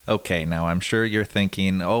Okay, now I'm sure you're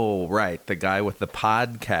thinking, oh, right, the guy with the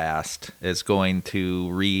podcast is going to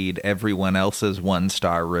read everyone else's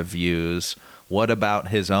one-star reviews. What about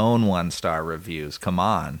his own one-star reviews? Come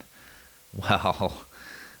on. Well,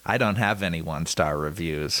 I don't have any one-star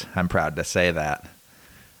reviews. I'm proud to say that.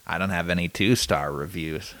 I don't have any two-star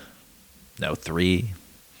reviews. No 3.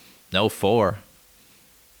 No 4.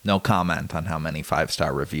 No comment on how many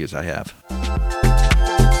 5-star reviews I have.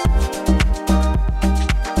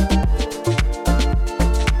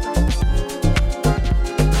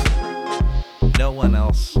 No one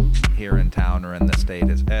else here in town or in the state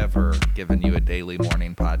has ever given you a daily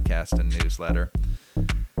morning podcast and newsletter.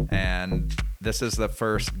 And this is the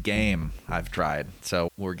first game I've tried.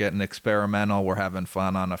 So we're getting experimental. We're having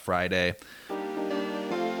fun on a Friday.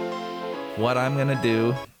 What I'm going to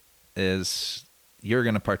do is you're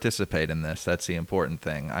going to participate in this. That's the important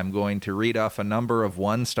thing. I'm going to read off a number of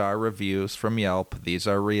one-star reviews from Yelp. These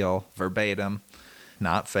are real, verbatim,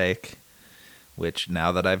 not fake. Which,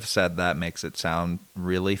 now that I've said that, makes it sound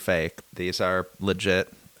really fake. These are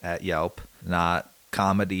legit at Yelp, not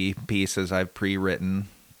comedy pieces I've pre-written,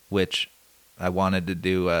 which I wanted to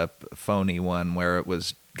do a phony one where it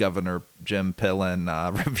was Governor Jim Pillen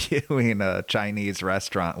reviewing a Chinese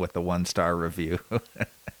restaurant with a 1-star review.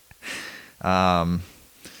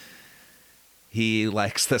 He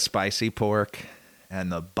likes the spicy pork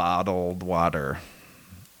and the bottled water,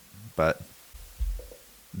 but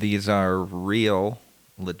these are real,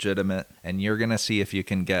 legitimate, and you're going to see if you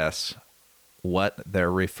can guess what they're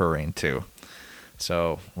referring to.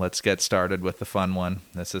 So let's get started with the fun one.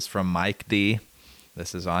 This is from Mike D.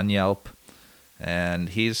 This is on Yelp, and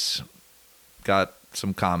he's got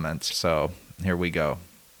some comments. So here we go.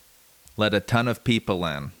 Let a ton of people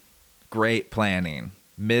in. Great planning.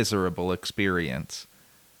 Miserable experience.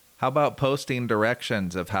 How about posting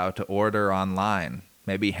directions of how to order online?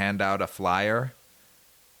 Maybe hand out a flyer?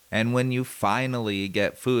 And when you finally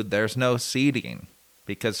get food, there's no seating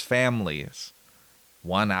because families.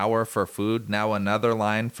 1 hour for food, now another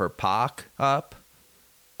line for POC up.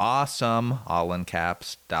 Awesome, all in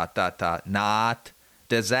caps, ... Not.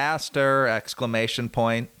 Disaster, exclamation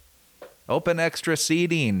point. Open extra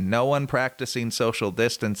seating. No one practicing social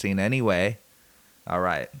distancing anyway. All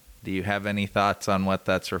right. Do you have any thoughts on what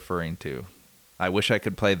that's referring to? I wish I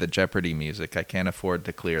could play the Jeopardy music. I can't afford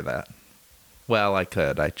to clear that. Well, I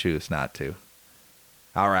could. I choose not to.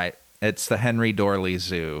 All right. It's the Henry Dorley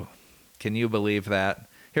Zoo. Can you believe that?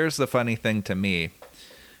 Here's the funny thing to me.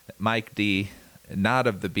 Mike D., not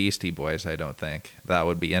of the Beastie Boys, I don't think. That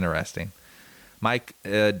would be interesting. Mike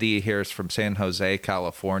D. here is from San Jose,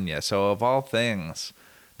 California. So of all things,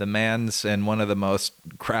 the man's in one of the most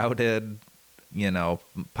crowded,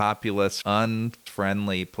 populous,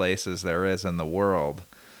 unfriendly places there is in the world.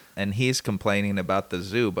 And he's complaining about the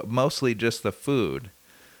zoo, but mostly just the food.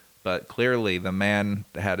 But clearly the man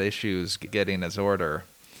had issues getting his order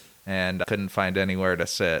and couldn't find anywhere to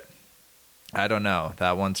sit. I don't know.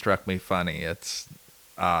 That one struck me funny. It's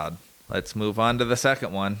odd. Let's move on to the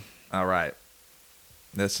second one. All right.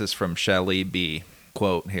 This is from Shelley B.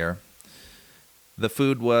 Quote here. The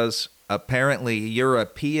food was apparently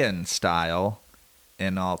European style,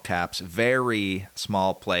 in all caps, very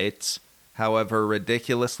small plates, however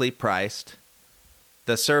ridiculously priced.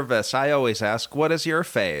 The service, I always ask, what is your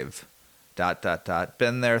fave? ...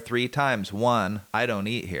 Been there 3 times. 1, I don't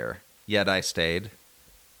eat here, yet I stayed.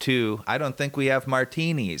 2, I don't think we have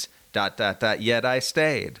martinis. ... Yet I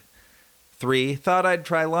stayed. 3, thought I'd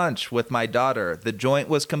try lunch with my daughter. The joint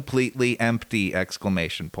was completely empty!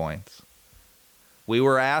 Exclamation points. We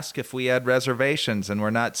were asked if we had reservations and were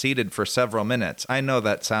not seated for several minutes. I know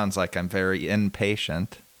that sounds like I'm very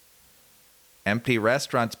impatient. Empty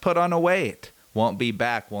restaurants, put on a wait. Won't be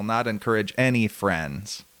back, will not encourage any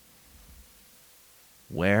friends.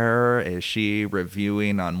 Where is she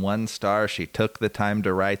reviewing on 1 star? She took the time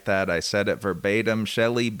to write that. I said it verbatim.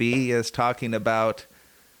 Shelley B. is talking about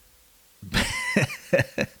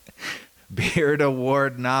Beard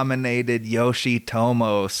Award nominated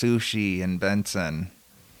Yoshitomo Sushi in Benson.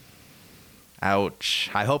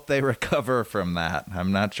 Ouch. I hope they recover from that.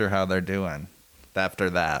 I'm not sure how they're doing after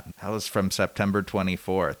that. That was from September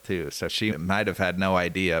 24th, too. So she might have had no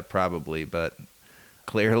idea, probably, but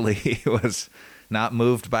clearly was not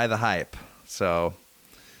moved by the hype. So,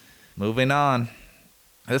 moving on.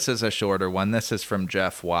 This is a shorter one. This is from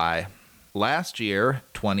Jeff Y. Last year,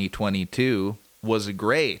 2022, was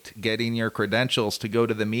great getting your credentials to go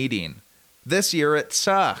to the meeting. This year it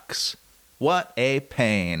sucks. What a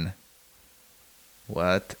pain.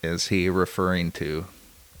 What is he referring to?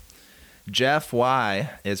 Jeff Y.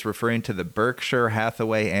 is referring to the Berkshire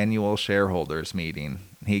Hathaway annual shareholders meeting.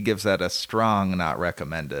 He gives that a strong not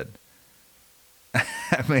recommended.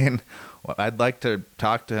 I mean, I'd like to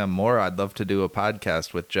talk to him more. I'd love to do a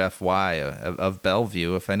podcast with Jeff Y. of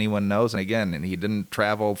Bellevue, if anyone knows. And again, and he didn't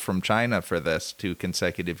travel from China for this 2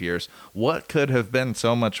 consecutive years. What could have been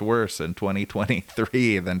so much worse in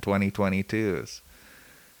 2023 than 2022's?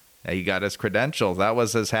 He got his credentials. That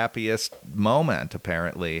was his happiest moment,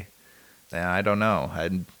 apparently. And I don't know.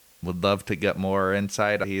 I would love to get more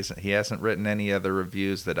insight. He hasn't written any other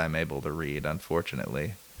reviews that I'm able to read,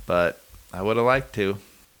 unfortunately. But I would have liked to.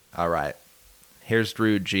 All right. Here's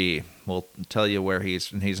Drew G. We'll tell you where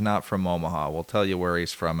he's not from Omaha. We'll tell you where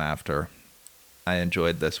he's from after. I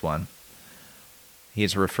enjoyed this one.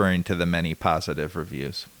 He's referring to the many positive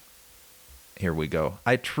reviews. Here we go.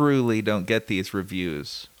 I truly don't get these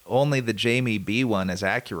reviews. Only the Jamie B one is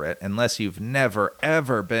accurate unless you've never,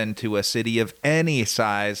 ever been to a city of any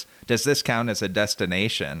size. Does this count as a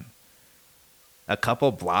destination? A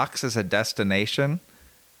couple blocks as a destination?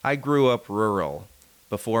 I grew up rural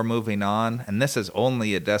before moving on, and this is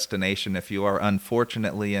only a destination if you are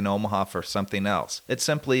unfortunately in Omaha for something else. It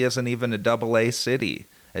simply isn't even a AA city.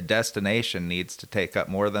 A destination needs to take up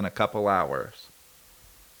more than a couple hours.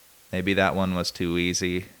 Maybe that one was too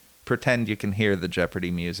easy. Pretend you can hear the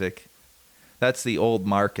Jeopardy music. That's the Old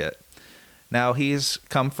Market. Now, he's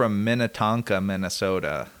come from Minnetonka,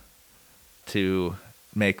 Minnesota to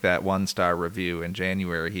make that 1-star review. In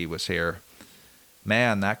January, he was here.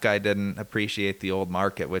 Man, that guy didn't appreciate the Old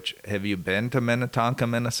Market, which, have you been to Minnetonka,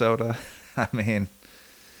 Minnesota? I mean,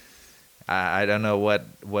 I don't know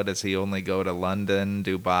what does he only go to London,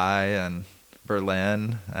 Dubai, and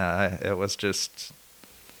Berlin? It was just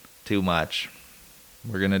too much.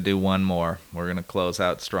 We're going to do one more. We're going to close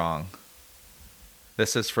out strong.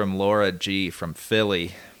 This is from Laura G. from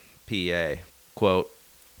Philly, PA. Quote,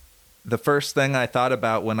 "The first thing I thought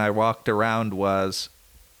about when I walked around was,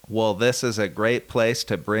 well, this is a great place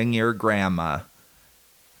to bring your grandma."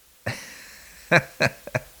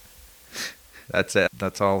 That's it.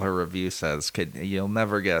 That's all her review says. You'll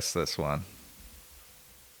never guess this one.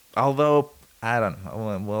 Although, I don't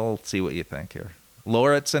know. We'll see what you think here.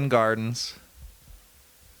 Lauritsen Gardens.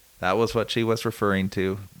 That was what she was referring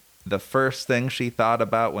to. The first thing she thought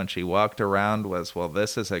about when she walked around was, well,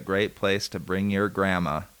 this is a great place to bring your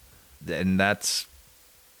grandma. And that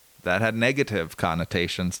had negative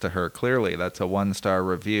connotations to her. Clearly, that's a 1-star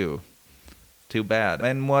review. Too bad.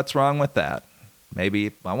 And what's wrong with that?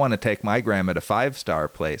 Maybe I want to take my grandma to 5-star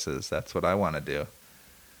places. That's what I want to do.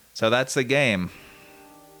 So that's the game.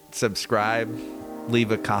 Subscribe,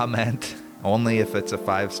 leave a comment. Only if it's a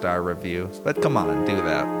 5-star review. But come on, do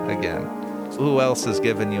that. Again, who else is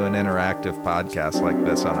giving you an interactive podcast like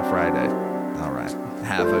this on a Friday? All right.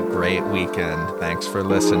 Have a great weekend. Thanks for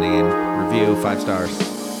listening. Review 5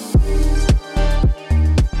 stars.